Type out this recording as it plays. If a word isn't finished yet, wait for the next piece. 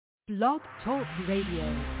Blog Talk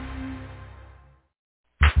Radio.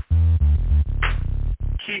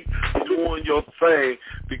 Keep doing your thing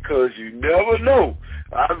because you never know.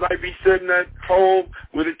 I might be sitting at home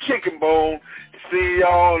with a chicken bone, see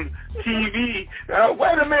y'all on TV.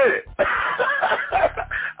 Wait a minute.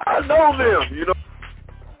 I know them, you know.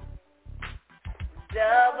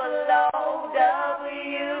 WOWE,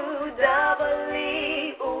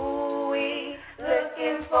 ooh-wee,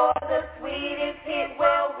 looking for the sweetest hit.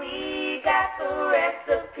 Well, we got the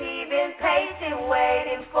recipe, been patient,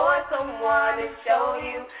 waiting for someone to show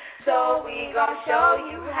you. So we gon' show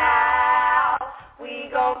you how. We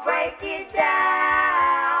gon' break it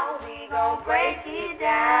down. We gon' break it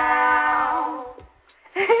down.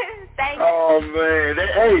 Thank you. Oh man,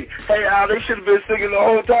 hey, Al, they should have been singing the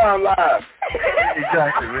whole time live.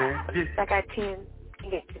 Exactly, man. I got 10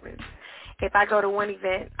 instruments. If I go to one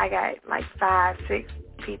event, I got like 5, 6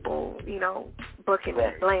 people, you know, booking me,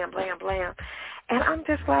 blam, blam, blam. And I'm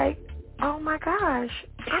just like, oh my gosh,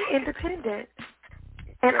 I'm independent.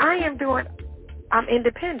 And I'm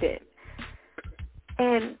independent.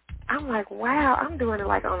 And I'm like, wow, I'm doing it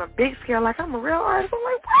like on a big scale, like I'm a real artist. I'm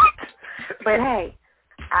like, what? But hey,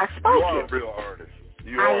 I spoke You are it. a real artist.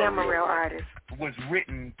 I am a real artist. Was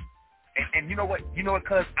written, and you know what,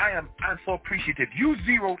 cause I'm so appreciative. You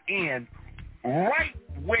zeroed in right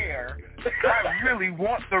where I really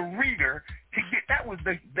want the reader to get.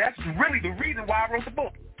 That's really the reason why I wrote the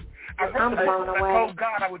book. I wrote the book. I told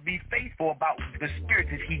God I would be faithful about the spirit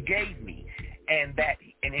that He gave me, and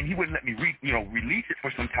He wouldn't let me release it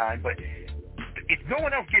for some time. But if no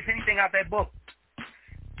one else gets anything out of that book,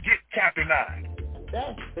 get chapter 9.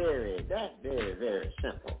 That's very, very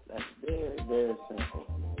simple. That's very, very simple.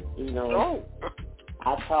 You know,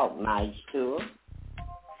 I talk nice to them.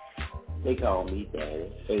 They call me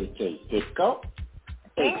Daddy. A.K. Dicko.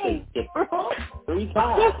 A.K. Dicko. 3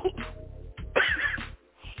 times.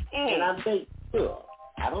 And I make sure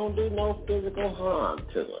I don't do no physical harm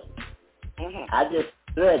to them. Mm-hmm. I just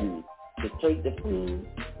threaten to take the food,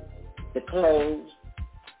 the clothes,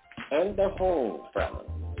 and the home from them.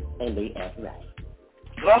 And they act right.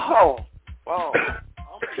 Oh,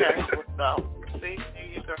 okay. Well, see, there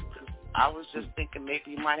you go. I was just thinking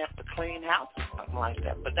maybe you might have to clean house or something like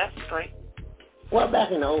that, but that's great. Well,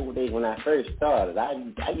 back in the old days when I first started, I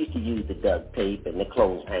used to use the duct tape and the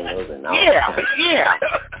clothes hangers and all that. Yeah.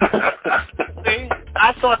 See,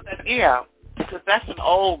 I thought that, because that's an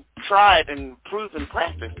old, tried and proven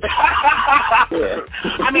practice. Yeah.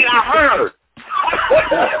 I mean, I heard.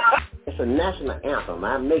 It's a national anthem.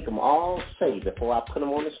 I make them all say before I put them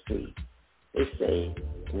on the street. They say,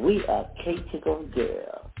 we are K-Tickle's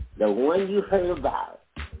girl, the one you heard about.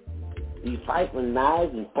 We fight with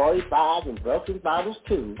knives and 45s and broken bottles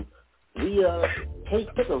too. We are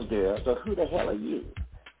K-Tickle's girl, so who the hell are you?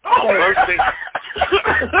 Oh, mercy.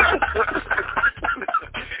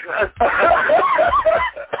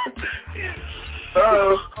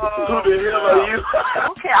 Who the hell are you?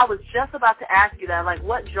 Okay, I was just about to ask you that. Like,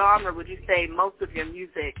 what genre would you say most of your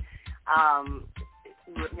music, I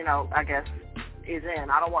guess, is in?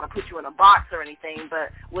 I don't want to put you in a box or anything,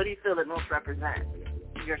 but what do you feel it most represents,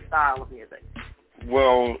 your style of music?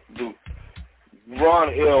 Well, Ron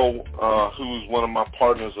L., who's one of my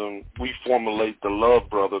partners, and we formulate the Love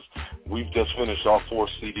Brothers. We've just finished our 4th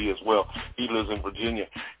CD as well. He lives in Virginia.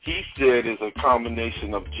 He said it's a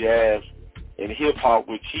combination of jazz and hip-hop,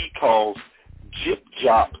 which he calls Jip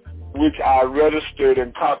Jop, which I registered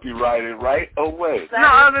and copyrighted right away. No,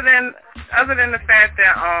 other than the fact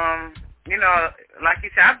that, like you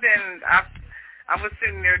said, I was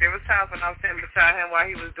sitting there. There was times when I was sitting beside him while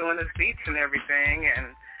he was doing his beats and everything,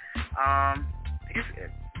 and he's,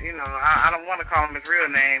 I don't want to call him his real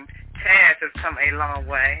name. Taz has come a long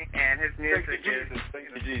way, and his music is. Thank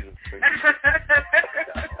you, Jesus.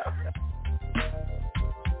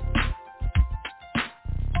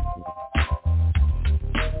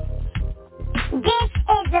 This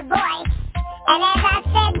is The Voice, and as I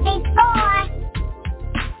said before,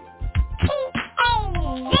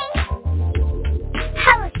 T-A-Z,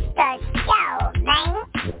 host the show, man.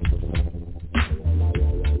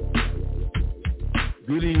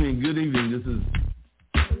 Good evening. This is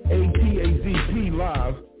ATAZP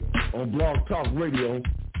live on Blog Talk Radio.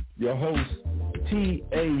 Your host,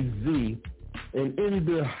 T-A-Z. And in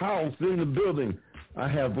the house, in the building, I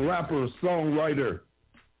have rapper, songwriter,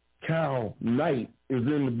 Cal Knight is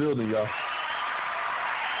in the building, y'all.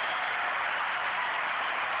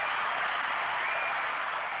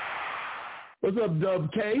 What's up,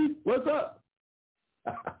 Dub K? What's up?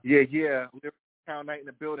 Yeah. Cal Knight in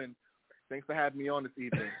the building. Thanks for having me on this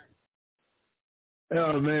evening.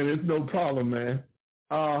 Oh, man, it's no problem, man.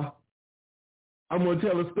 I'm gonna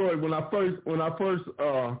tell a story. When I first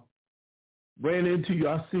ran into you,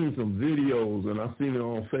 I seen some videos and I seen it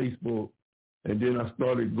on Facebook, and then I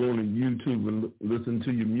started going to YouTube and listening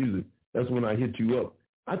to your music. That's when I hit you up.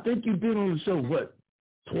 I think you've been on the show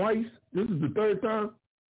twice. This is the third time.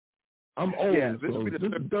 I'm old. Yeah, this will be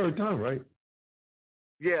the third time, right?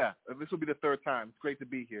 Yeah, this will be the third time. It's great to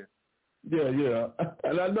be here. Yeah,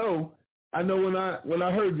 and I know when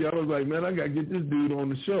I heard you, I was like, man, I gotta get this dude on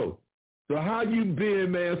the show. So how you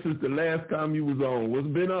been, man, since the last time you was on? What's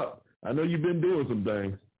been up? I know you've been doing some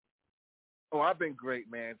things. Oh, I've been great,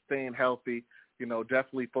 man. Staying healthy,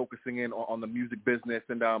 definitely focusing in on the music business.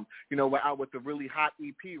 And, we're out with a really hot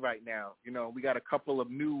EP right now. We got a couple of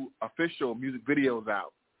new official music videos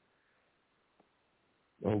out.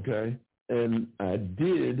 Okay. And I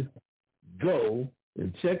did go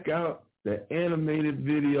and check out the animated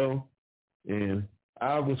video, and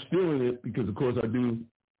I was feeling it because, of course, I do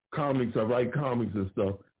comics. I write comics and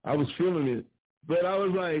stuff. I was feeling it, but I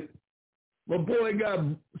was like, my boy got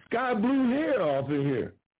sky blue hair off in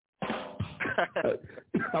here.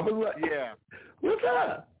 I was like, yeah, what's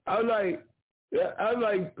up? I was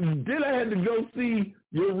like, then I had to go see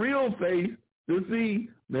your real face to see,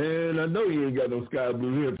 man, I know you ain't got no sky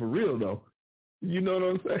blue hair for real, though. You know what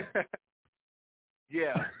I'm saying?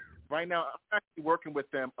 Yeah. Right now, I'm actually working with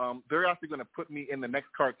them. They're actually going to put me in the next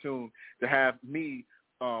cartoon to have me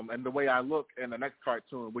and the way I look in the next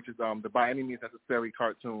cartoon, which is the By Any Means Necessary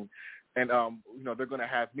cartoon. And, they're going to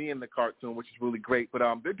have me in the cartoon, which is really great. But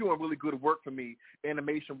they're doing really good work for me,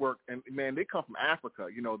 animation work. And, man, they come from Africa.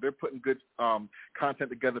 They're putting good content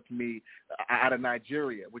together for me out of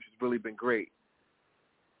Nigeria, which has really been great.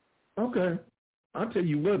 Okay. I'll tell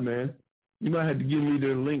you what, man. You might have to give me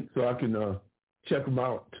their link so I can check them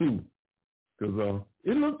out, too. Because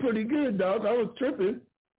it looked pretty good, dog. I was tripping.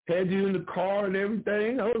 Had you in the car and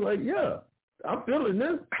everything. I was like, yeah, I'm feeling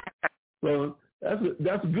this. So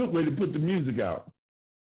that's a good way to put the music out.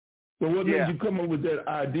 So what made you come up with that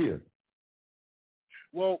idea?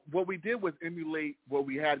 Well, what we did was emulate what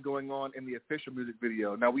we had going on in the official music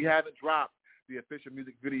video. Now, we haven't dropped the official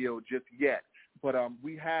music video just yet, but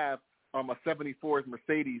we have a 74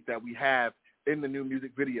 Mercedes that we have in the new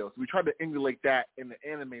music video. So we tried to emulate that in the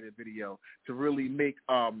animated video to really make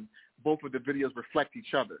both of the videos reflect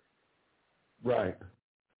each other. Right.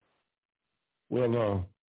 Well,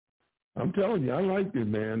 I'm telling you, I like it,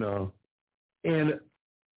 man. And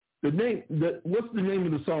what's the name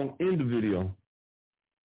of the song in the video?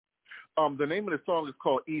 The name of the song is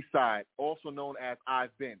called Eastside, also known as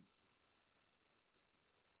I've Been.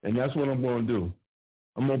 And that's what I'm going to do.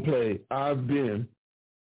 I'm going to play I've Been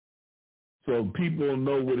so people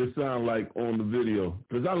know what it sounds like on the video.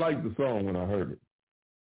 Because I liked the song when I heard it.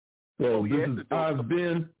 So this is I've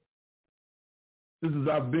Been. This is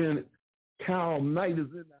I've Been. Cal Knight is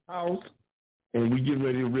in the house, and we getting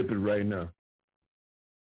ready to rip it right now.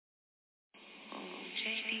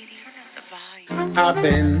 I've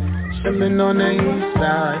been chillin' on the east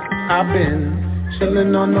side. I've been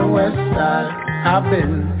chillin' on the west side. I've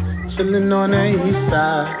been chillin' on the east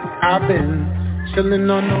side. I've been chillin'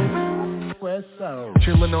 on the west side.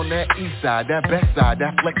 Chillin' on that east side, that best side,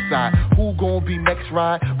 that flex side. Who gon' be next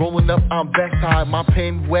ride? Rollin' up, I'm best high. My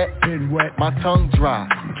pen wet, my tongue dry.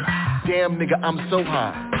 Damn nigga, I'm so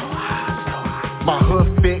high. My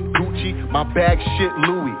hood fit Gucci, my bag shit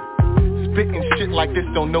Louis. Spittin' shit like this,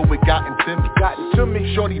 don't know it got into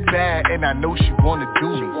me. Shorty bad and I know she wanna do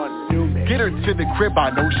me. Get her to the crib, I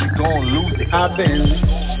know she gon' lose it. I've been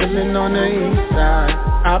chillin' on the east side.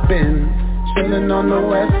 I've been chillin' on the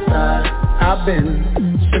west side. I've been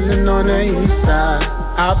chillin' on the east side.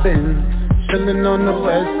 I've been chillin' on the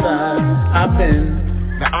west side. I've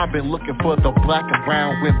been. Now I've been looking for the black and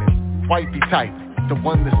brown women. Wifey type, the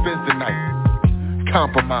one that spends the night.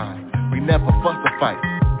 Compromise, we never fuss or fight.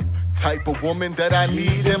 Type of woman that I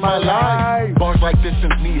need in my life. Bars like this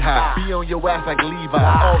since knee high. Be on your ass like Levi.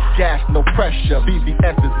 Off gas, no pressure.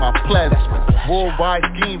 BBS is my pleasure. Worldwide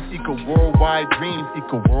schemes equal worldwide dreams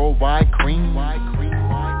equal worldwide cream.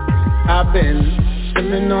 I've been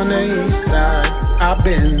chillin' on the east side. I've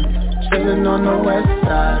been chillin' on the west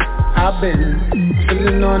side. I've been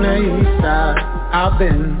chillin' on the east side. I've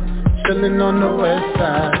been chillin' on the west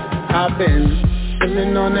side. I've been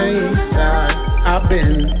chillin' on the east side. I've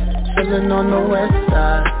been chillin' on the west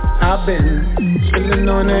side. I've been chillin'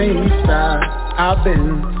 on the east side. I've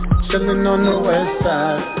been chillin' on the west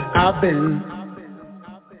side. I've been.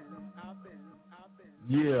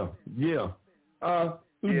 Yeah.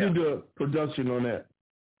 Who did the production on that?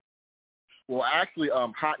 Well, actually,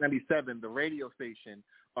 Hot 97, the radio station,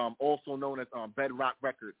 also known as Bedrock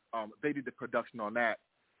Records, they did the production on that.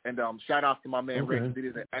 And shout out to my man Okay. Rick. He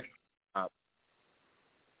did an excellent job.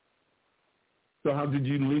 So how did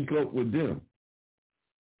you link up with them?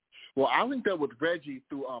 Well, I linked up with Reggie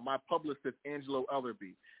through my publicist, Angelo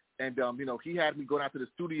Ellerby. And, he had me go down to the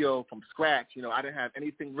studio from scratch. I didn't have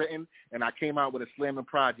anything written, and I came out with a slamming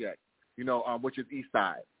project, which is East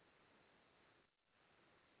Side.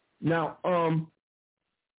 Now,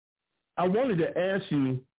 I wanted to ask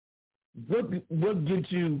you, what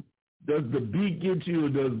gets you, does the beat get you, or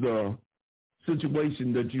does the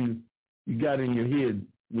situation that you got in your head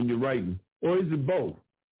when you're writing? Or is it both?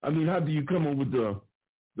 I mean, how do you come up with the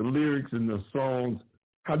lyrics and the songs?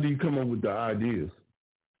 How do you come up with the ideas?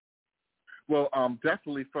 Well,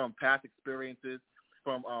 definitely from past experiences,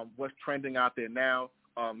 from what's trending out there now,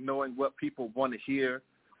 knowing what people want to hear,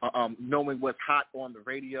 knowing what's hot on the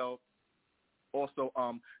radio, also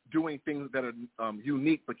doing things that are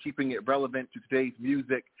unique but keeping it relevant to today's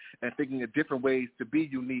music, and thinking of different ways to be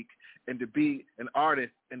unique and to be an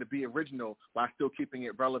artist and to be original while still keeping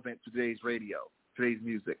it relevant to today's radio, today's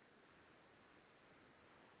music.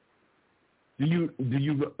 Do you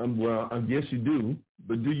well, I guess you do,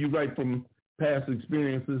 but do you write from past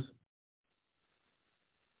experiences?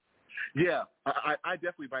 Yeah, I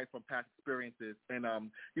definitely write from past experiences, and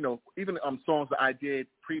even songs that I did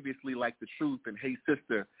previously, like The Truth and Hey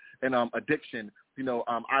Sister and Addiction.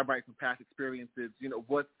 I write from past experiences.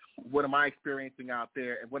 What am I experiencing out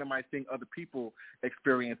there, and what am I seeing other people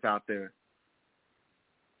experience out there?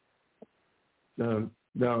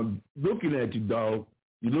 Now looking at you, dog,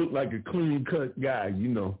 you look like a clean-cut guy.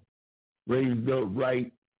 Raised up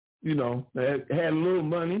right. Had a little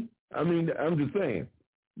money. I mean, I'm just saying.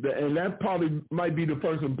 And that probably might be the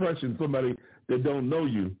first impression, somebody that don't know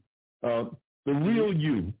you. The real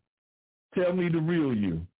you. Tell me the real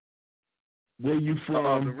you. Where you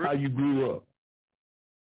from, how you grew up.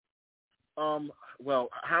 Well,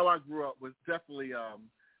 how I grew up was definitely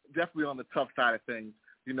on the tough side of things.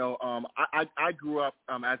 I grew up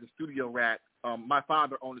as a studio rat. My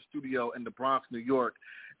father owned a studio in the Bronx, New York.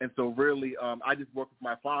 And so really, I just worked with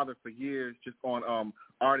my father for years just on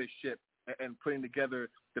artistship and putting together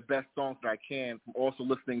the best songs that I can, from also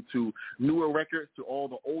listening to newer records to all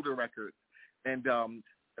the older records, and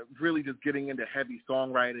really just getting into heavy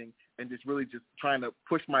songwriting and just really just trying to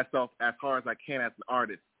push myself as hard as I can as an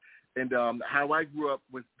artist. And how I grew up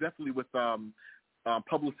was definitely with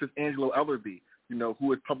publicist Angelo Ellerby, who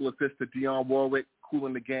was publicist to Dionne Warwick, Kool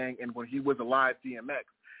and the Gang, and when he was alive, DMX,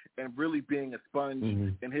 and really being a sponge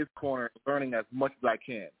in his corner, learning as much as I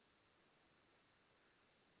can.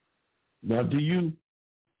 Now, do you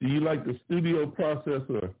like the studio process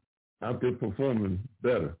or out there performing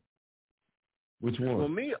better? Which one? Well,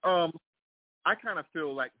 me, I kind of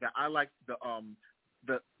feel like that. I like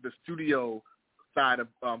the studio side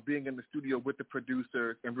of being in the studio with the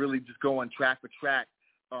producers and really just going track for track,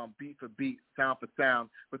 beat for beat, sound for sound.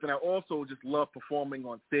 But then I also just love performing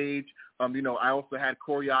on stage. I also had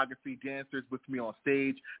choreography dancers with me on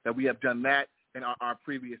stage that we have done that in our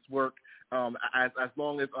previous work. As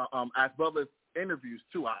well as interviews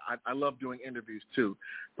too. I love doing interviews too.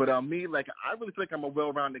 But me, like, I really feel like I'm a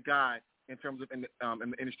well-rounded guy in terms of in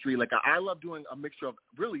the industry. Like, I love doing a mixture of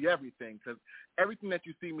really everything, because everything that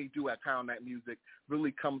you see me do at Pound Night Music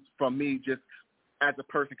really comes from me just as a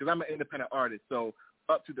person, because I'm an independent artist. So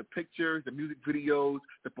up to the pictures, the music videos,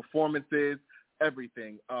 the performances,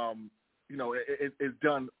 everything, is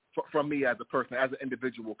done from me as a person, as an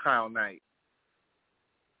individual, Kyle Knight.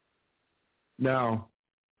 Now,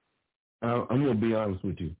 I'm going to be honest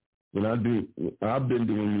with you. I've been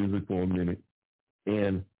doing music for a minute,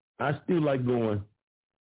 and I still like going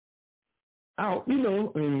out,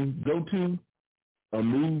 and go to a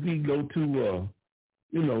movie, go to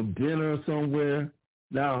dinner somewhere.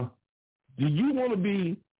 Now, do you want to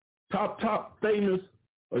be top famous,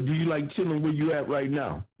 or do you like chilling where you at right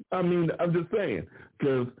now? I mean, I'm just saying,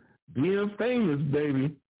 because being famous,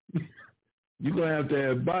 baby, you're going to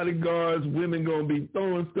have bodyguards, women going to be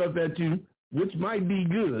throwing stuff at you, which might be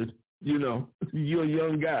good, you're a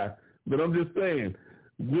young guy. But I'm just saying,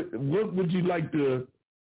 what would you like to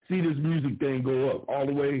see this music thing go up all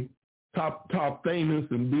the way top famous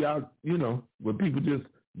and be out, where people just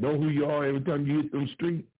know who you are every time you hit them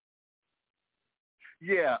streets?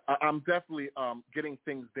 Yeah, I'm definitely getting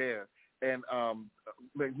things there. And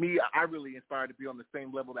like me, I really aspire to be on the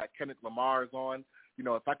same level that Kendrick Lamar is on.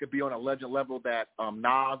 If I could be on a legend level that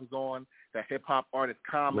Nas is on, that hip-hop artist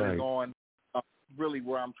Common is on, really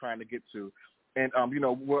where I'm trying to get to. And,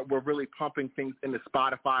 we're really pumping things into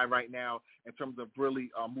Spotify right now in terms of really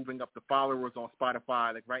moving up the followers on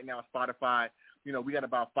Spotify. Like right now, Spotify, we got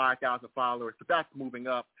about 5,000 followers, but that's moving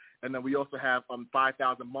up. And then we also have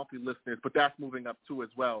 5,000 monthly listeners, but that's moving up too as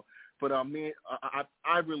well. But I'm really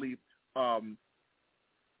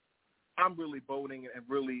voting and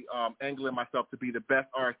really angling myself to be the best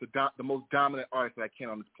artist, the most dominant artist that I can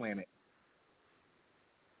on this planet.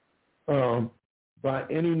 By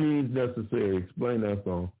Any Means Necessary. Explain that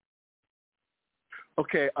song.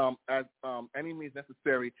 Okay, as Any Means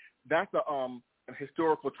Necessary, that's a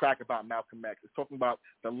historical track about Malcolm X. It's talking about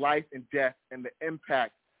the life and death and the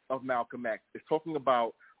impact of Malcolm X. It's talking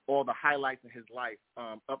about all the highlights in his life,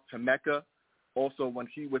 up to Mecca, also when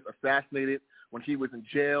he was assassinated, when he was in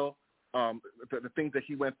jail, the things that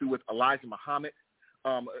he went through with Elijah Muhammad.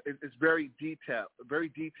 It's very detailed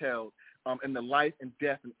in the life and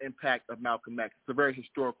death and impact of Malcolm X. It's a very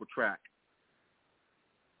historical track.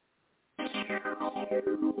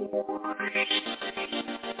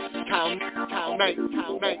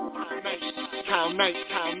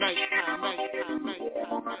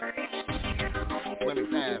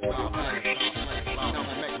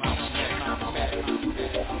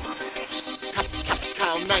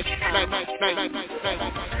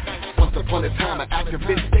 Once upon a time, an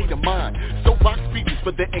activist state of mind. Soapbox speeches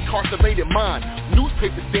for the incarcerated mind.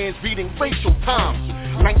 Newspaper stands reading racial times.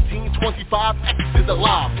 1925, X is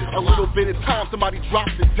alive. A little bit of time, somebody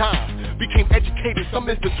dropped a dime. Became educated, some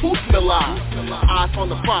institutionalized. Eyes on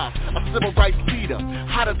the prize, a civil rights leader.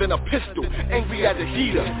 Hotter than a pistol, angry as a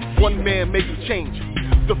heater. One man made a change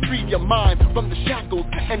to free your mind from the shackles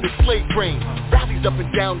and the slave brain. Rallies up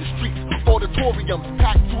and down the streets, auditoriums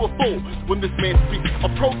packed to a full. When this man speaks, a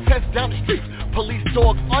protest down the street. Police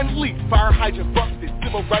dogs unleashed, fire hydrant busted,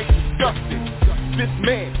 civil rights disgusted. This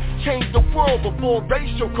man changed the world before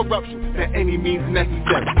racial corruption. By any means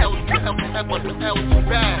necessary. L is bad.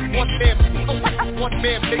 One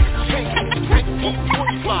man makes a change.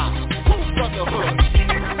 1925, brotherhood.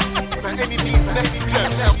 By any means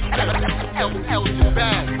necessary. L is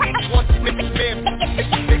bad. One man makes a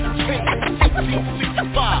change.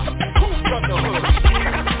 1965, brotherhood.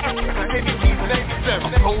 By any means necessary.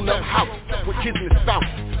 A grown-up house with kids and spouse.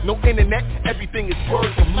 No internet, everything is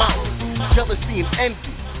word of mouth. Jealousy and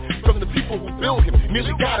envy from the people who built him.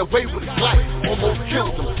 Nearly got away with his life, almost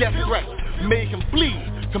killed him. Death threats made him flee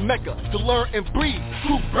to Mecca to learn and breathe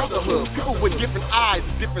true brotherhood. People with different eyes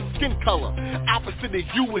and different skin color, opposite of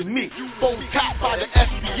you and me. Both tapped by the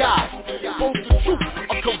FBI. Both the truth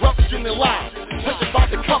of corruption and lies. What's about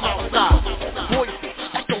to come outside? Voices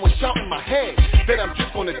echoing, shouting in my head that I'm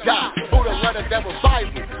just gonna die. Wrote a letter that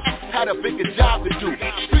revival had a bigger job to do.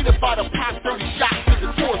 Treated by the pop 30 shots to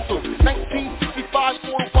the torso. 1965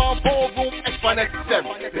 quarter bomb ballroom, X by necessary.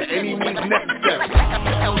 To any means necessary.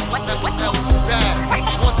 One man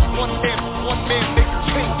makes a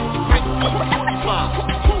change.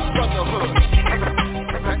 1925, brotherhood.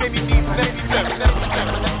 To any means necessary.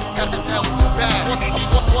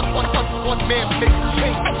 One man makes a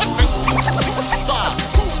change.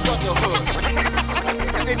 1925, brotherhood.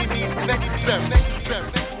 To any means necessary.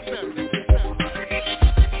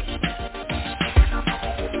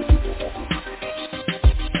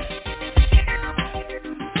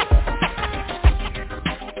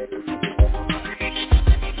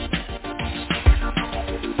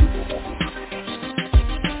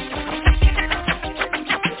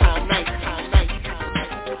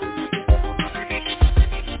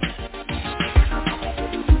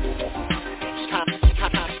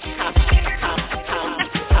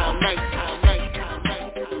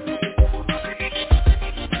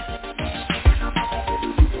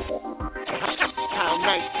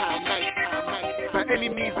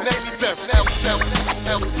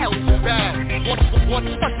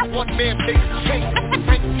 One man makes a change.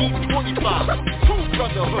 1925, true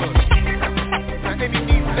brotherhood. By any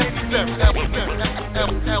means necessary.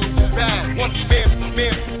 L is bad. One man makes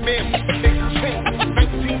a change.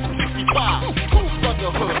 1965, true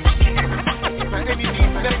brotherhood. By any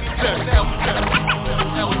means necessary.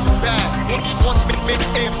 L is bad. One man makes a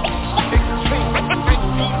change.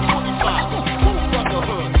 1925, true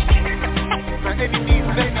brotherhood. By any means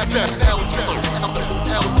necessary. L is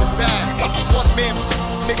bad. One man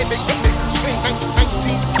make a change.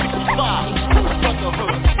 1965,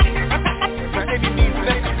 brotherhood. By any means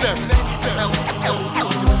necessary. L is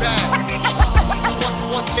bad.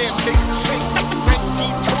 One man make a change.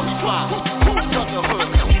 1925, brotherhood.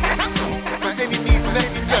 By any means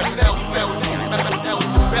necessary. L is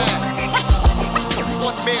bad.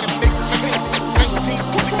 One man make a change.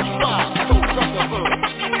 1925, brotherhood.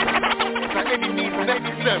 By any any means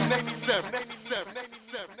necessary.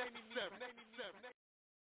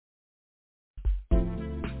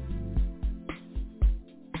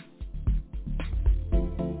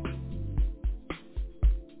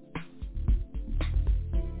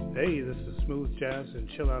 Hey, this is smooth jazz and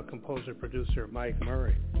chill out composer producer Mike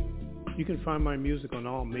Murray. You can find my music on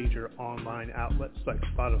all major online outlets like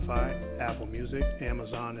Spotify, Apple Music,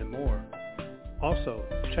 Amazon, and more. Also,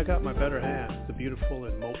 check out my better half, the beautiful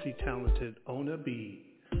and multi-talented Ona B,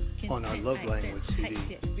 on our Love Language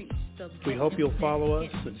CD. We hope you'll follow us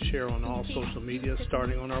and share on all social media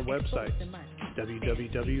starting on our website,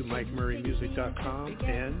 www.mikemurraymusic.com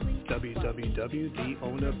and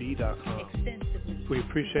www.theonab.com. We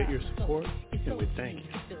appreciate your support and we thank you.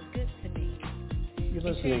 You're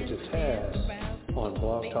listening to Taz on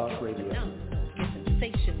Blog Talk Radio.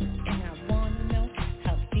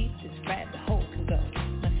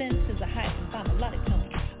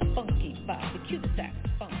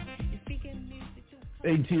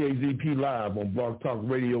 ATAZP Live on Blog Talk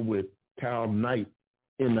Radio with Cal Knight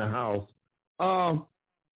in the house. I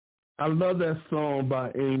love that song by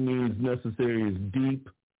Any Means Necessary. It's deep,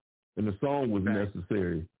 and the song was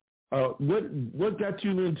necessary. What got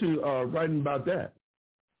you into writing about that?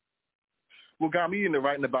 What got me into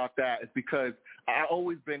writing about that is because I've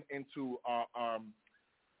always been into our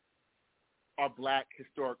black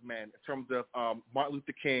historic men in terms of Martin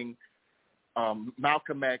Luther King,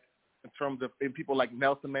 Malcolm X, in terms of people like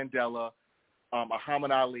Nelson Mandela,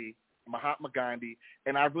 Muhammad Ali, Mahatma Gandhi,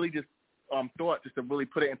 and I really just thought just to really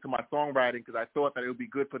put it into my songwriting because I thought that it would be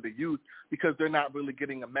good for the youth because they're not really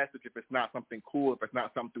getting a message if it's not something cool, if it's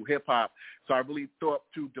not something through hip-hop. So I really thought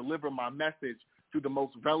to deliver my message to the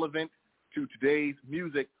most relevant to today's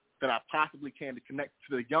music that I possibly can to connect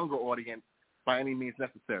to the younger audience by any means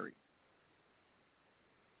necessary.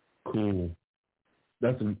 Cool.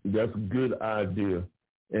 That's a good idea.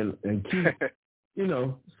 And keep,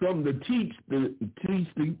 something to teach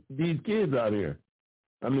these kids out here.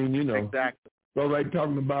 I mean, exactly. It's all right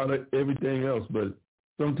talking about everything else, but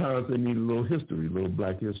sometimes they need a little history, a little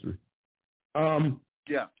black history.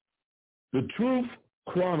 Yeah. The Truth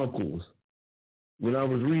Chronicles. When I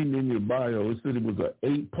was reading in your bio, it said it was an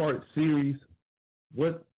 8-part series.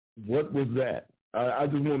 What was that? I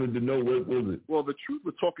just wanted to know what was it. Well, The Truth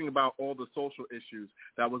was talking about all the social issues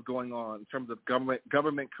that was going on in terms of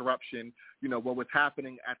government corruption, what was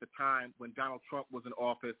happening at the time when Donald Trump was in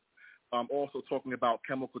office, also talking about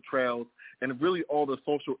chemical trails and really all the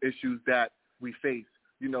social issues that we face,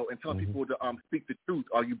 and telling people to speak the truth.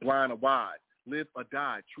 Are you blind or wise? Live or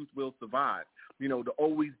die. Truth will survive. To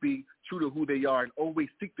always be true to who they are and always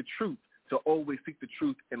seek the truth, to always seek the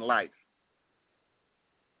truth in life.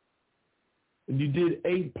 And you did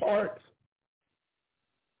 8 parts?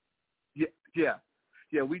 Yeah.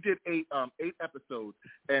 We did 8 episodes,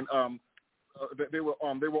 and they were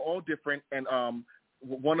all different. And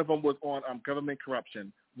one of them was on government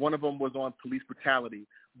corruption. One of them was on police brutality.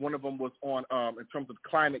 One of them was on in terms of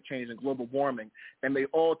climate change and global warming. And they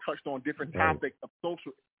all touched on different topics of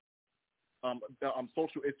social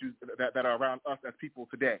issues that are around us as people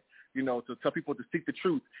today. To tell people to seek the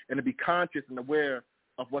truth and to be conscious and aware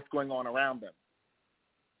of what's going on around them.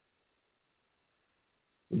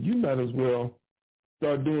 You might as well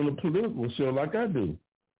start doing a political show like I do.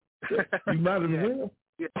 You might as well.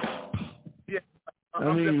 Yeah.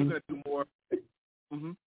 I'm definitely going to do more.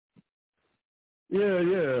 Mm-hmm.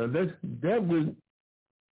 Yeah.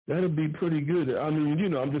 That'll be pretty good. I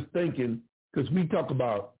mean, I'm just thinking because we talk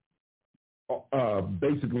about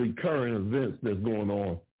basically current events that's going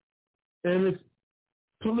on, and it's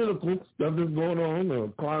political stuff that's going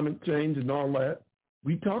on, climate change and all that.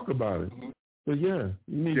 We talk about it. Mm-hmm. But you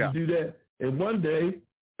need to do that. And one day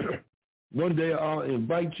I'll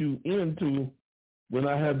invite you into when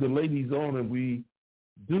I have the ladies on and we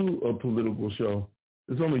do a political show.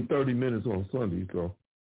 It's only 30 minutes on Sunday, so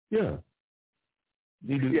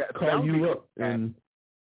need to call you up and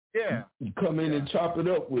come in and chop it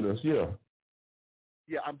up with us. Yeah,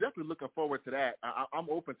 I'm definitely looking forward to that.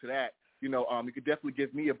 I'm open to that. You could definitely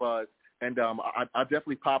give me a buzz, and I'll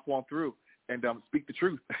definitely pop on through and speak the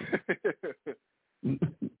truth.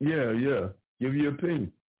 Yeah. Give your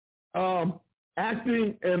opinion.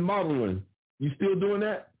 Acting and modeling. You still doing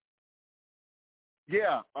that?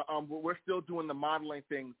 Yeah, we're still doing the modeling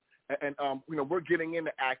things, and we're getting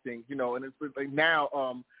into acting. And it's like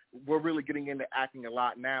now we're really getting into acting a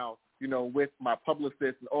lot now. With my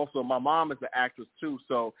publicist, and also my mom is an actress too.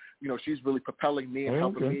 So she's really propelling me and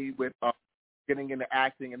helping me with getting into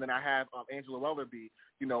acting. And then I have Angela Weatherby.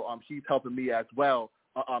 She's helping me as well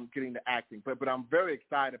getting to acting. But I'm very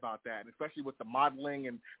excited about that, and especially with the modeling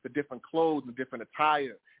and the different clothes and different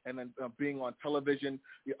attire, and then being on television.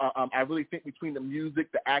 I really think between the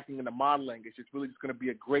music, the acting, and the modeling, it's just really just going to be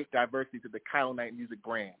a great diversity to the Kyle Knight Music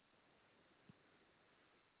brand.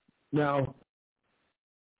 Now,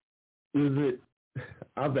 is it?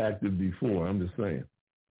 I've acted before. I'm just saying.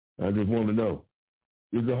 I just want to know: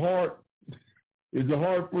 is it hard? Is it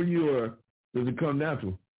hard for you, or does it come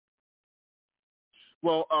natural?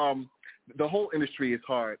 Well, the whole industry is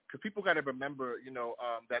hard because people got to remember,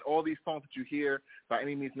 that all these songs that you hear, By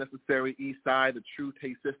Any Means Necessary, East Side, The Truth,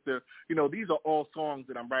 Hey Sister, these are all songs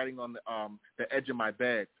that I'm writing on the edge of my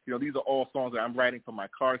bed. These are all songs that I'm writing from my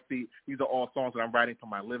car seat. These are all songs that I'm writing from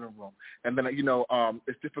my living room. And then,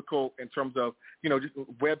 it's difficult in terms of, just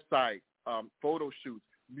websites, photo shoots,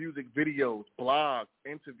 music videos, blogs,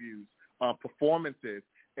 interviews, performances.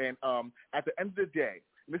 And at the end of the day,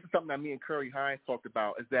 and this is something that me and Curry Hines talked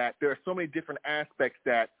about, is that there are so many different aspects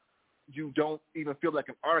that you don't even feel like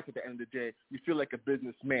an artist at the end of the day. You feel like a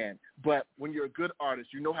businessman. But when you're a good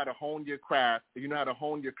artist, you know how to hone your craft, you know how to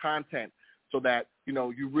hone your content so that,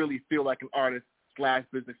 you really feel like an artist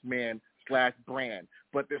 / businessman / brand.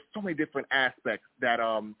 But there's so many different aspects that,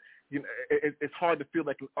 it's hard to feel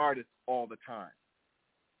like an artist all the time.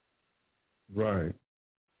 Right.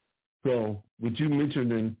 So what you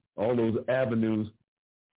mentioned in all those avenues,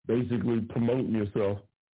 basically promoting yourself,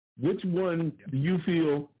 which one do you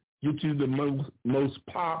feel gets you the most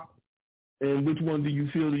pop, and which one do you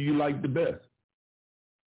feel that you like the best?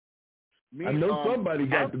 I know somebody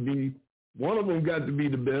got to be, one of them got to be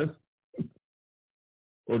the best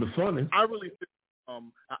or the funniest. I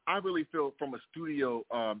really feel from a studio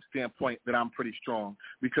standpoint that I'm pretty strong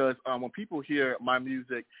because when people hear my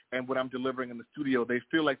music and what I'm delivering in the studio, they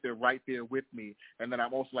feel like they're right there with me, and then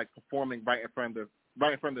I'm also like performing right in front of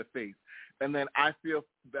their face. And then I feel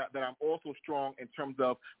that I'm also strong in terms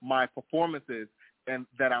of my performances and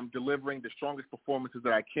that I'm delivering the strongest performances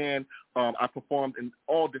that I can. I performed in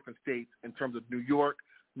all different states in terms of New York,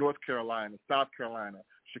 North Carolina, South Carolina,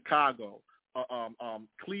 Chicago,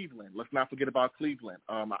 Cleveland. Let's not forget about Cleveland.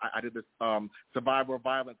 I did this Survivor of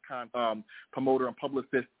Violence promoter and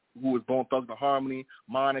publicist who was Bone Thugs and Harmony,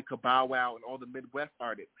 Monica, Bow Wow, and all the Midwest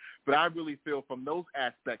artists. But I really feel from those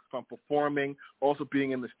aspects, from performing, also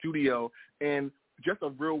being in the studio, and just a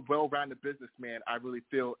real well-rounded businessman, I really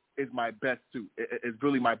feel is my best suit. Is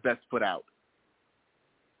really my best foot out.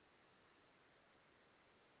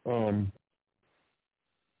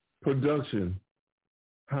 Production.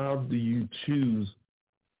 How do you choose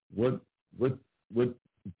what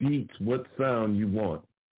beats, what sound you want?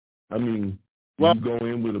 I mean, you go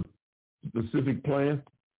in with a specific plan?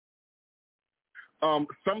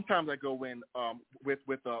 Sometimes I go in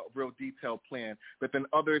with a real detailed plan, but then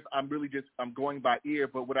others I'm going by ear.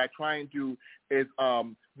 But what I try and do is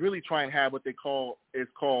really try and have what they called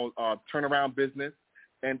turnaround business,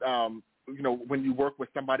 and when you work with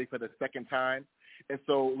somebody for the second time. And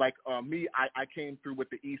so, like me, I came through with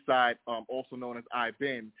the East Side, also known as I've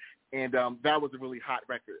Been, and that was a really hot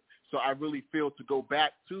record. So I really feel to go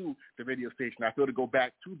back to the radio station, I feel to go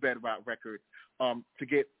back to Bedrock Records to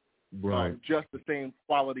get just the same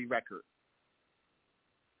quality record.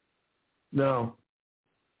 Now,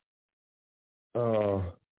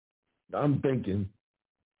 I'm thinking,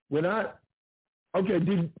 do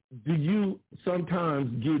you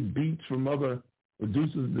sometimes get beats from other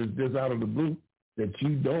producers that's just out of the blue that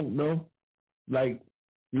you don't know? Like,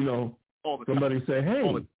 somebody say,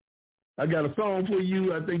 hey, I got a song for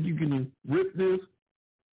you. I think you can rip this.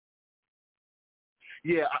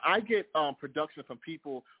 Yeah, I get production from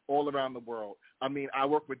people all around the world. I mean, I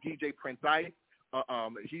work with DJ Prince Ice.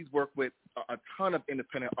 He's worked with a ton of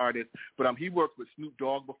independent artists, but he worked with Snoop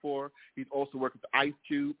Dogg before. He's also worked with Ice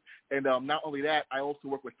Cube. And not only that, I also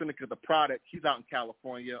work with Seneca the Product. He's out in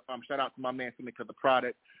California. Shout out to my man Seneca the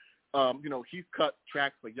Product. He's cut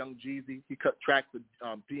tracks for Young Jeezy. He cut tracks with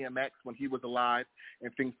DMX when he was alive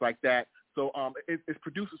and things like that. So it's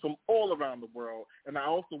producers from all around the world. And I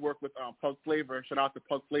also work with Pug Flavor. Shout out to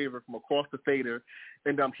Pug Flavor from Across the Fader.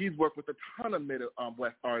 And he's worked with a ton of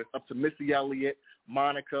Midwest artists, up to Missy Elliott,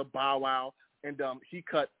 Monica, Bow Wow. And he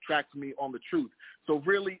cut tracks for me on The Truth. So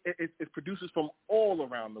really, it's producers from all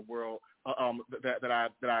around the world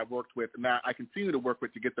that I've worked with, and that I continue to work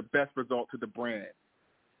with to get the best result to the brand.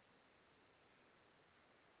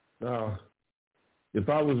 If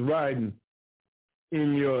I was riding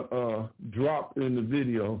in your drop in the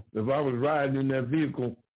video, if I was riding in that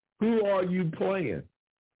vehicle, who are you playing?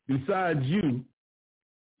 Besides you,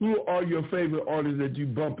 who are your favorite artists that you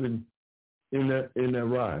bumping in that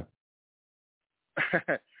ride?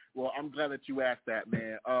 Well, I'm glad that you asked that,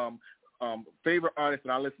 man. Favorite artist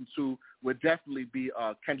that I listen to would definitely be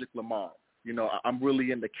Kendrick Lamar. You know, I'm really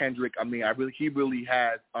into Kendrick. I mean, he really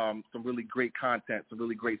has some really great content, some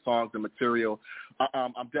really great songs and material.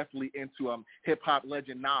 I'm definitely into hip hop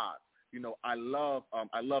legend Nas. You know, I love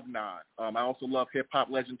Nas. I also love hip hop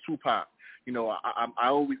legend Tupac. You know, I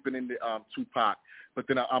always been into Tupac, but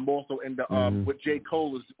then I'm also into what J.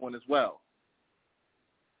 Cole is doing as well.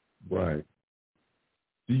 Right.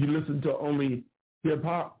 Do you listen to only hip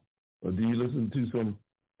hop, or do you listen to some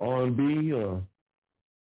R&B or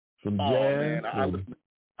some jazz? Man,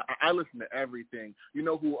 I listen to everything. You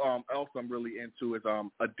know who else I'm really into is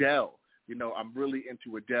Adele. You know, I'm really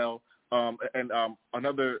into Adele. And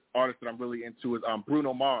another artist that I'm really into is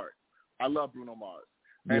Bruno Mars. I love Bruno Mars.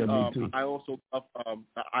 And me too. I also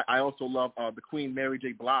love the Queen Mary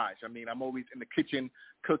J. Blige. I mean, I'm always in the kitchen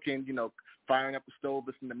cooking, you know, firing up the stove,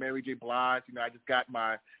 listening to Mary J. Blige. You know, I just got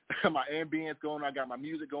my my ambience going on. I got my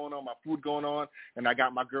music going on, my food going on, and I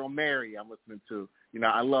got my girl Mary I'm listening to. You know,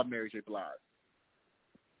 I love Mary J. Blige.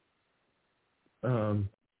 And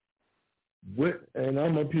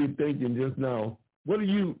I'm up here thinking just now, what are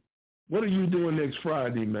you doing next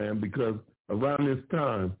Friday, man? Because around this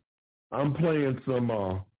time, I'm playing some,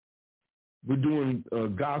 we're doing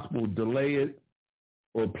gospel, delay it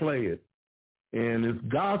or play it. And it's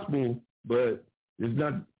gospel, but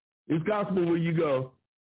it's gospel where you go,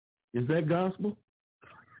 is that gospel?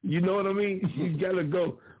 You know what I mean? You got to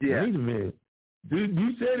go, wait a minute. Dude,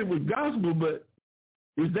 you said it was gospel, but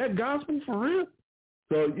is that gospel for real?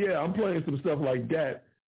 So, yeah, I'm playing some stuff like that.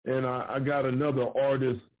 And I got another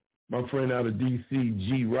artist, my friend out of D.C.,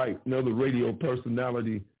 G. Wright, another radio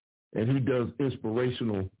personality, and he does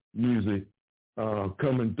inspirational music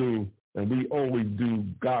coming through. And we always do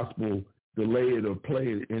gospel, delay it or play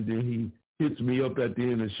it. And then he hits me up at the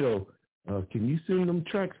end of the show. Can you send them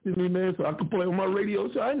tracks to me, man, so I can play on my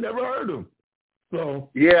radio show? I never heard them. So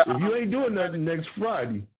if you ain't doing nothing next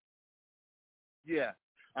Friday. Yeah,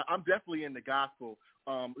 I'm definitely in the gospel.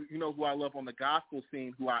 You know who I love on the gospel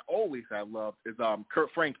scene, who I always have loved, is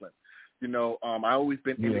Kurt Franklin. You know, I always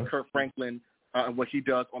been into Kurt Franklin and what he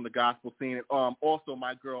does on the gospel scene. And also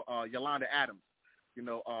my girl Yolanda Adams. You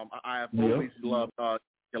know, I have always loved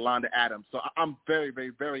Yolanda Adams. So I'm very,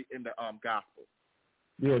 very, very into gospel.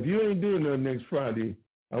 Yeah, if you ain't doing nothing next Friday,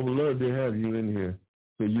 I would love to have you in here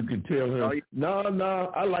so you can tell him,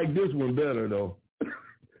 no, I like this one better, though.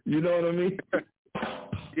 You know what I mean?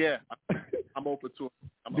 Yeah, I'm open to it.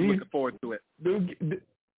 I'm looking forward to it.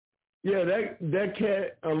 Yeah, that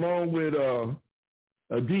cat, along with a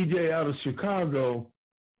DJ out of Chicago,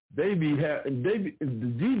 the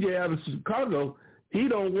DJ out of Chicago, he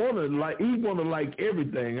want to like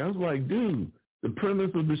everything. I was like, dude, the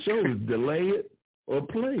premise of the show is delay it or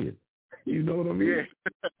play it. You know what I mean?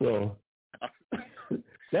 Yeah.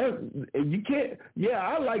 So you can't. Yeah,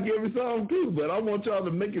 I like every song too, but I want y'all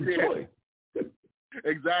to make a choice.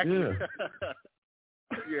 Exactly. Yeah.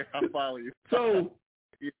 Yeah, I follow you. So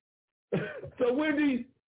what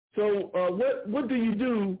do you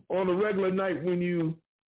do on a regular night when you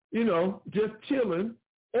just chilling,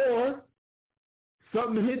 or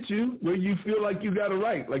something hits you where you feel like you got to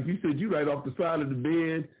write? Like you said, you write off the side of the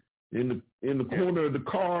bed, in the corner of the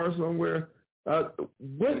car somewhere.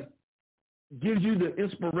 What gives you the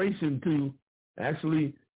inspiration to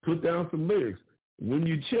actually put down some lyrics when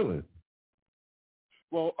you're chilling?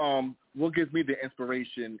 Well, what gives me the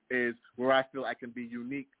inspiration is where I feel I can be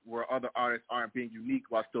unique, where other artists aren't being unique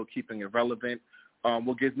while still keeping it relevant.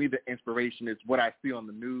 What gives me the inspiration is what I see on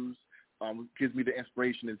the news. What gives me the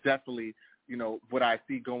inspiration is definitely, what I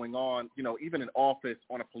see going on, even in office,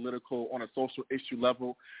 on a political, on a social issue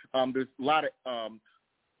level. There's a lot of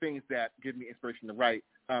things that give me inspiration to write.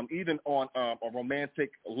 Even on a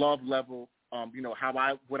romantic love level,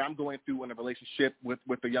 what I'm going through in a relationship with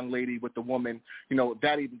the young lady, with the woman,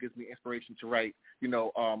 that even gives me inspiration to write. In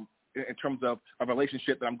terms of a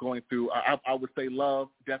relationship that I'm going through, I would say love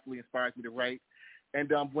definitely inspires me to write.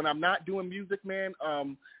 And when I'm not doing music, man,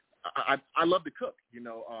 I love to cook.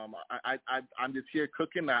 I'm just here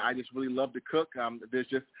cooking. I just really love to cook. There's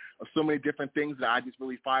just so many different things that I just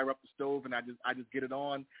really fire up the stove and I just get it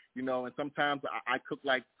on. And sometimes I cook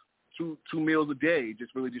like two meals a day,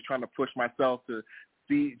 just trying to push myself to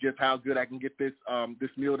see just how good I can get this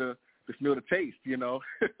meal to taste.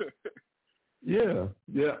 Yeah.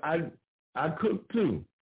 I cook too.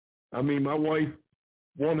 I mean, my wife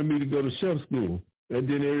wanted me to go to chef school, and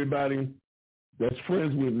then everybody that's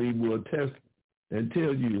friends with me will attest and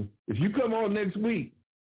tell you, if you come on next week,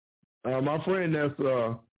 my friend that's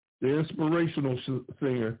the inspirational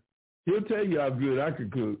singer, he'll tell you how good I can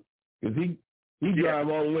cook, because He drive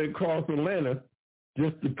all the way across Atlanta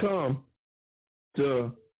just to come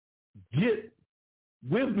to get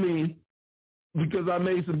with me because I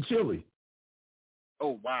made some chili.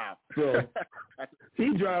 Oh, wow. So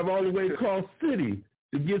he drive all the way across city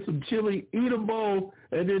to get some chili, eat a bowl,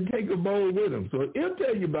 and then take a bowl with him. So he'll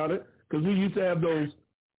tell you about it because we used to have those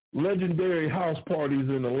legendary house parties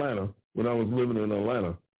in Atlanta when I was living in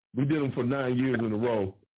Atlanta. We did them for 9 years in a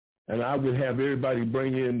row, and I would have everybody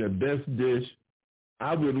bring in their best dish.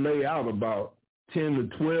 I would lay out about 10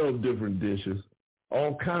 to 12 different dishes.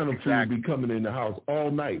 All kind of food be coming in the house all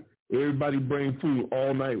night. Everybody bring food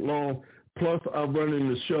all night long. Plus, I'm running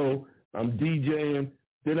the show. I'm DJing.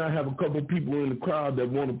 Then I have a couple people in the crowd that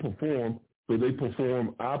want to perform. So they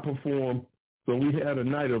perform. I perform. So we had a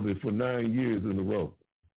night of it for 9 years in a row.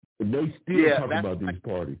 And they still talk about these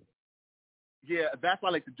parties. Yeah, that's what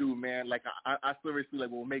I like to do, man. Like, I seriously,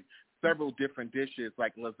 like, will make several different dishes,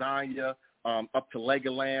 like lasagna, up to leg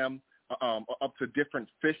of lamb, up to different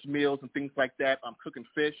fish meals and things like that. I'm cooking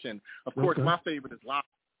fish. And, of course, my favorite is lobster.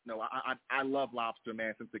 No, I love lobster,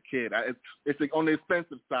 man, since a kid. It's like on the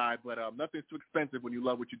expensive side, but nothing's too expensive when you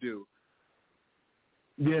love what you do.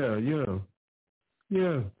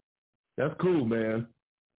 Yeah. That's cool, man.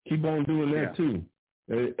 Keep on doing that too.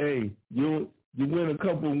 Hey, you win a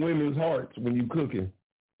couple of women's hearts when you cooking.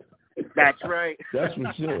 That's right. That's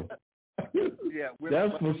for sure.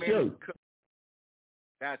 That's for sure.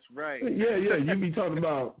 That's right. Yeah. You be talking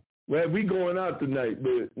about, well, we going out tonight,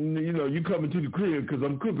 but, you coming to the crib because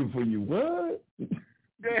I'm cooking for you. What?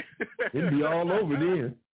 It'd be all over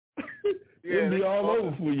then. It'd be all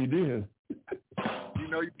over for you then.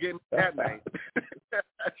 You're getting that night.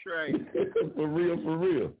 That's right. For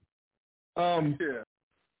real.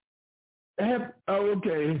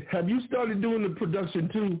 Have you started doing the production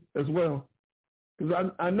too as well?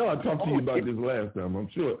 Because I know I talked to you about this last time, I'm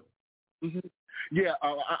sure. Mm-hmm. Yeah,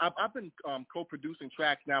 I've been co-producing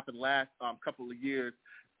tracks now for the last couple of years.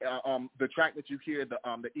 The track that you hear, the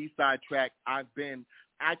East Side track, I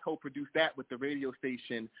co-produced that with the radio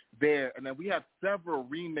station there. And then we have several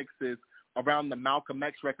remixes around the Malcolm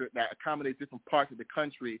X record that accommodate different parts of the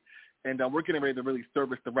country. And we're getting ready to really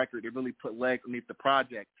service the record. They really put legs underneath the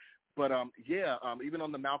project. But, even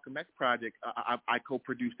on the Malcolm X project, I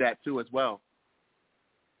co-produced that too as well.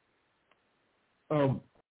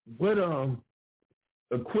 What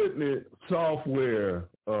equipment, software,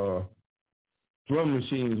 drum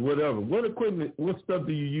machines, whatever, what stuff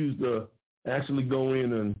do you use to actually go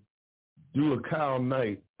in and do a Kyle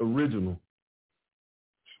Knight original?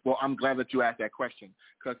 Well, I'm glad that you asked that question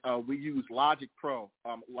because we use Logic Pro,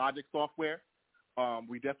 Logic software.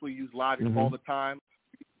 We definitely use Logic all the time.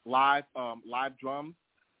 Live drums.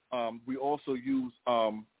 We also use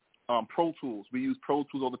Pro Tools. We use Pro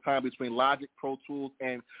Tools all the time between Logic, Pro Tools,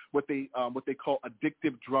 and what they call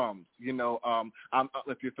addictive drums.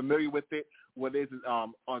 If you're familiar with it, what is it? I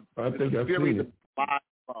think I've seen it. Live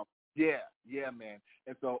drums. Yeah, man.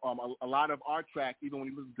 And so a lot of our tracks, even when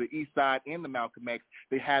you listen to the East Side and the Malcolm X,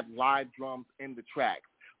 they have live drums in the tracks,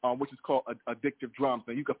 which is called addictive drums.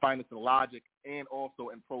 And you can find this in Logic and also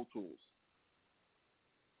in Pro Tools.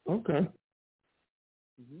 Okay.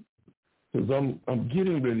 Because I'm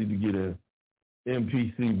getting ready to get an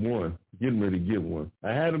MPC-1, getting ready to get one.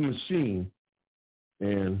 I had a machine,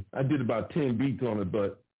 and I did about 10 beats on it,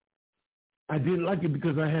 but I didn't like it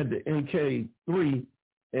because I had the MK3,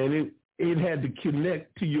 and it had to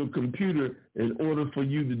connect to your computer in order for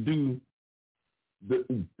you to do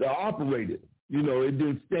the operate it. It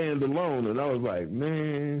didn't stand alone, and I was like,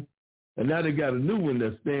 man. And now they got a new one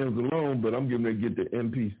that stands alone, but I'm getting ready to get the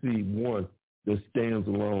MPC-1 that stands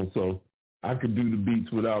alone, so I could do the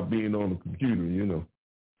beats without being on the computer,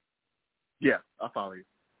 Yeah, I follow you.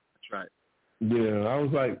 That's right. Yeah, I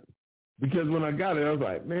was like, because when I got it, I was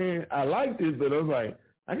like, man, I liked it, but I was like,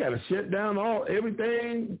 I got to shut down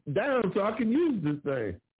everything down so I can use this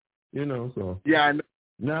thing, so. Yeah, I know.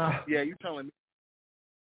 Nah. Yeah, you're telling me.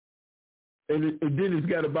 And then it's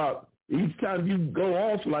got about, each time you go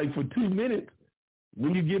off like for 2 minutes,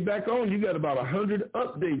 when you get back on, you got about 100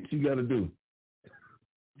 updates you got to do.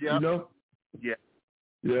 Yeah. Yeah.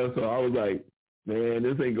 Yeah, so I was like, man,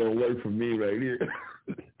 this ain't going to work for me right here.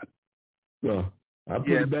 So I put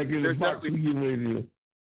it back in the box. We get ready to.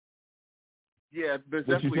 Yeah, there's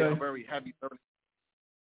definitely a very heavy learning.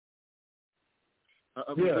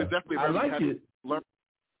 There's definitely a very heavy learning.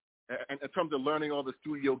 And in terms of learning all the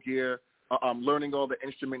studio gear, learning all the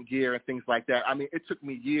instrument gear and things like that. I mean, it took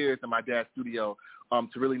me years in my dad's studio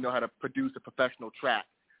to really know how to produce a professional track,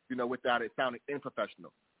 without it sounding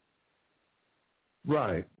unprofessional.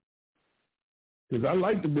 Right. Because I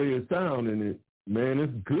like the way it sounds, and man,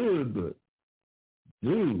 it's good, but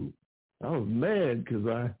dude, I was mad because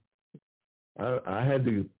I had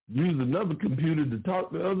to use another computer to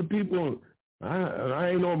talk to other people. I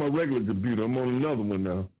ain't on my regular computer. I'm on another one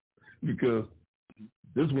now because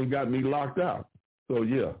this one got me locked out. So,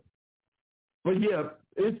 yeah. But, yeah,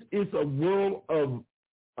 it's a world of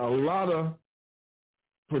a lot of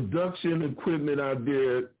production equipment out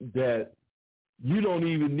there that you don't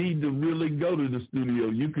even need to really go to the studio.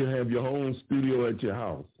 You can have your own studio at your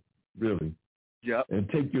house, really. Yep. And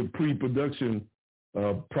take your pre-production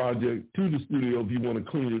project to the studio if you want to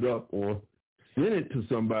clean it up or send it to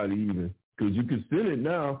somebody even. Because you can send it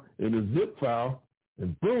now in a zip file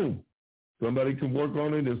and boom, somebody can work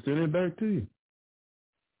on it and send it back to you.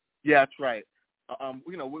 Yeah, that's right.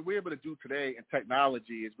 What we're able to do today in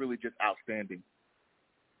technology is really just outstanding.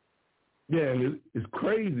 Yeah, and it's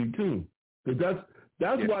crazy too. Because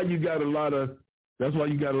that's why you got a lot of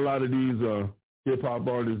these hip hop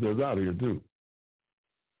artists that's out here too.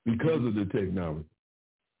 Because of the technology.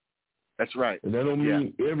 That's right. And that don't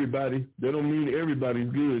mean everybody. That don't mean everybody's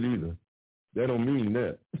good either. That don't mean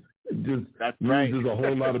that. It just means there's a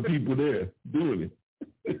whole lot of people there doing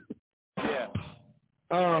it. Yeah.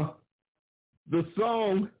 The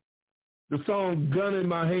song "Gun in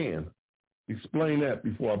My Hand." Explain that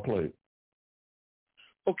before I play it.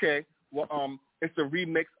 Okay. Well, it's a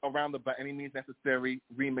remix around the By Any Means Necessary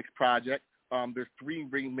remix project. There's 3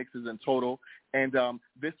 remixes in total, and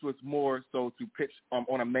this was more so to pitch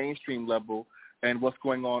on a mainstream level and what's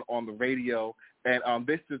going on the radio. And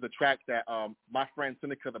this is a track that my friend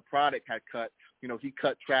Seneca the Product had cut. He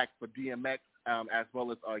cut tracks for DMX as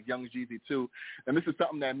well as Young Jeezy too. And this is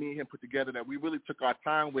something that me and him put together that we really took our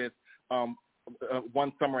time with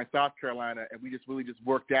one summer in South Carolina, and we just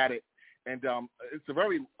worked at it. And it's a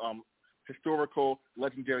very historical,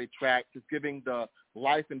 legendary track, just giving the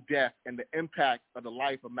life and death and the impact of the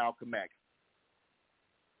life of Malcolm X.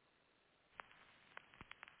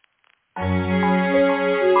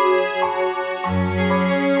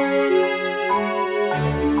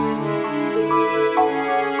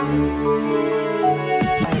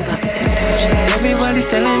 Everybody's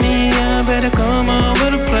telling me I better come up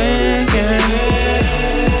with a plan,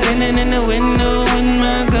 yeah. Standing in the window with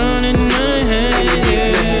my gun in my hand,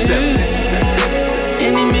 yeah.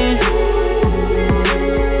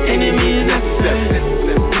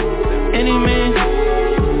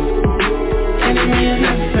 Enemies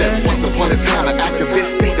necessary. Once upon a time, an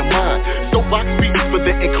activist state of mind. Soapbox speeches for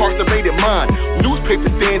the incarcerated mind. Newspaper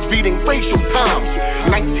stands reading racial times.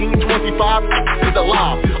 1925 is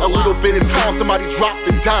alive. A little bit of time, somebody dropped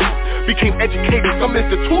and died. Became educated, some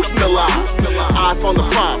institutionalized. Eyes on the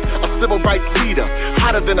crime, a civil rights leader.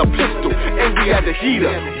 Hotter than a pistol, angry as a heater.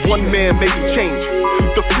 One man making change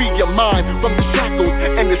to free your mind from the shackles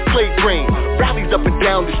and the slave brain. Rallies up and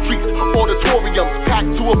down the streets, auditoriums packed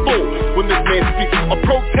to a full. When this man speaks, a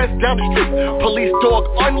protest down the street. Police dog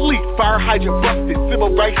unleashed, fire hydrant busted, civil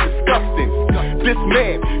rights disgusting. This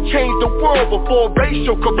man changed the world before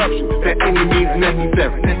racial corruption. By any means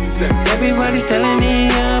necessary. Everybody's telling me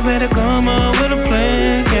I better come up with a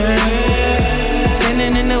plan, yeah.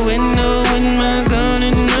 Standing in the window with my gun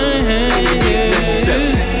in my hand, yeah.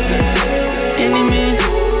 Enemies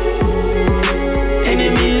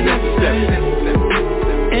necessary.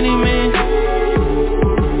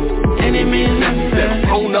 Enemies necessary.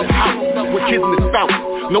 Grown up house with kids in the spouse.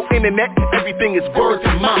 No internet, everything is word to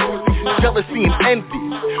mouth. Jealousy and envy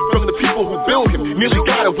from the people who built him. Nearly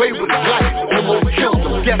got away with his life, almost killed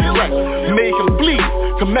him. Guess what? Made him bleed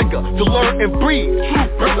to Mecca to learn and breathe true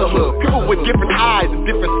brotherhood. People with different eyes and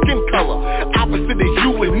different skin color, opposite of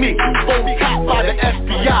you and me. Both caught by the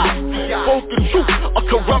FBI. Both the truth of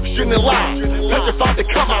corruption and lies. Petrified to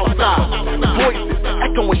come outside. Voices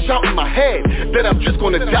echoing, shout in my head that I'm just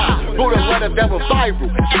gonna die. Wrote a letter that was viral.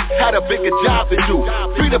 Had a bigger job to do.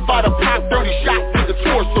 Free to fight a block, 30 shots to the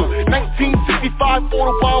torso. 1965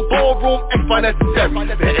 Audubon Ballroom, X by necessary. By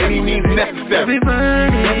any means necessary.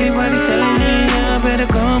 Everybody's telling me I better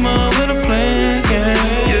come up with a plan,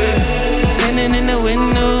 yeah. Standing in the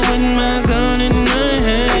window with my gun in my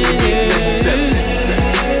hand, yeah.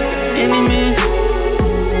 Enemies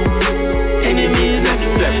necessary. Enemies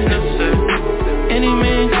necessary.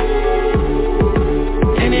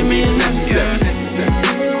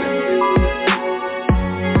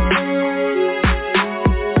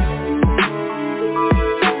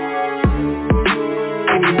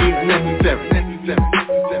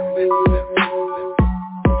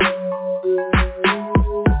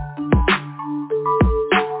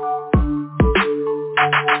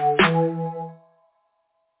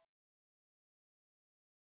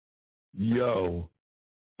 Yo,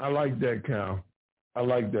 I like that, Cal. I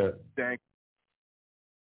like that. Thank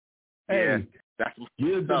Hey, that's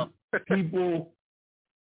give the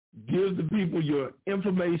people your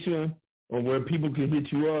information on where people can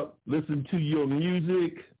hit you up, listen to your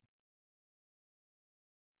music.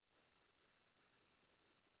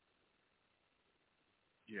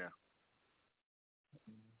 Yeah.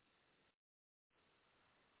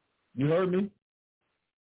 You heard me?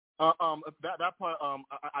 That part,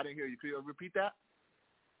 I didn't hear you. Could you repeat that?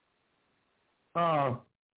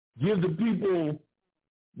 Give the people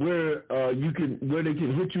where they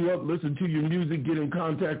can hit you up, listen to your music, get in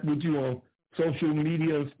contact with you on social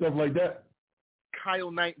media and stuff like that.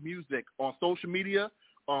 Kyle Knight Music on social media,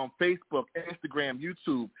 on Facebook, Instagram,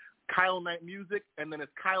 YouTube. Kyle Knight Music, and then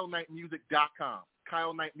it's KyleKnightMusic.com.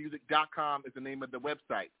 KyleKnightMusic.com is the name of the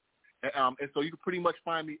website. And so you can pretty much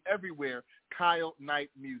find me everywhere, Kyle Knight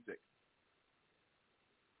Music.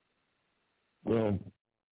 Well,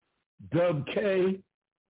 Dub K,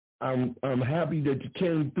 I'm happy that you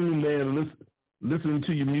came through, man, listening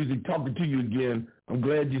to your music, talking to you again. I'm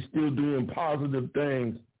glad you're still doing positive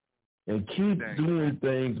things. And keep doing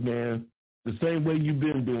things, man, the same way you've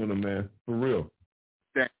been doing them, man, for real.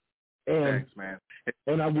 Thanks, man.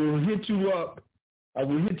 And I will hit you up,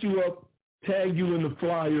 tag you in the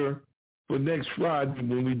flyer for next Friday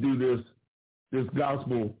when we do this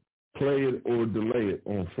gospel, play it or delay it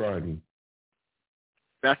on Friday.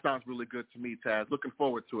 That sounds really good to me, Taz. Looking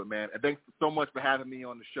forward to it, man. And thanks so much for having me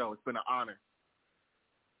on the show. It's been an honor.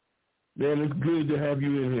 Man, it's good to have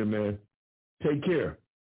you in here, man. Take care.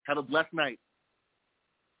 Have a blessed night.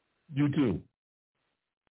 You too.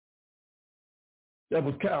 That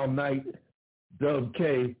was Kyle Knight, Dub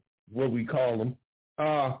K, what we call him.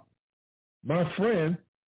 My friend,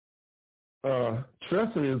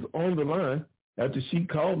 Tressa is on the line after she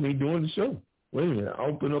called me during the show. Wait a minute,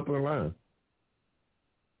 I'll open up her line.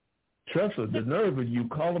 Tressa, the nerve of you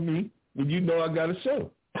calling me when you know I got a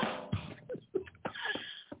show. Oh,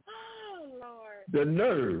 Lord. The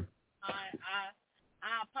nerve.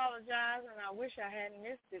 I apologize, and I wish I hadn't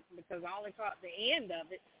missed it because I only caught the end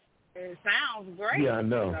of it. It sounds great. Yeah, I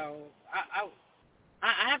know. So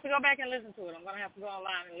I have to go back and listen to it. I'm going to have to go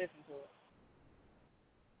online and listen to it.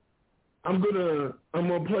 I'm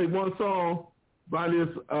gonna play one song by this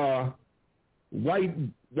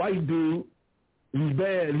white dude. He's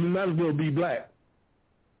bad. He might as well be black.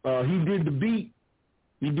 He did the beat.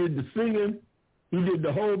 He did the singing. He did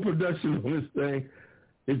the whole production on this thing.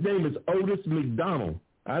 His name is Otis McDonald.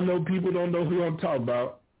 I know people don't know who I'm talking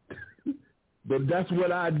about, but that's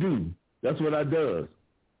what I do. That's what I does.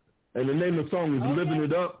 And the name of the song is Living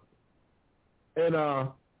It Up. And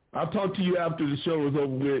I'll talk to you after the show is over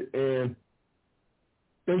with. And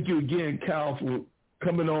thank you again, Kyle, for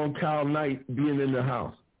coming on, Kyle Knight, being in the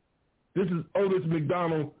house. This is Otis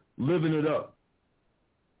McDonald, Living It Up.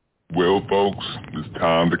 Well, folks, it's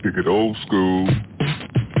time to kick it old school.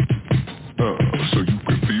 So you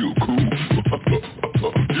can feel cool.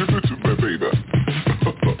 Give it to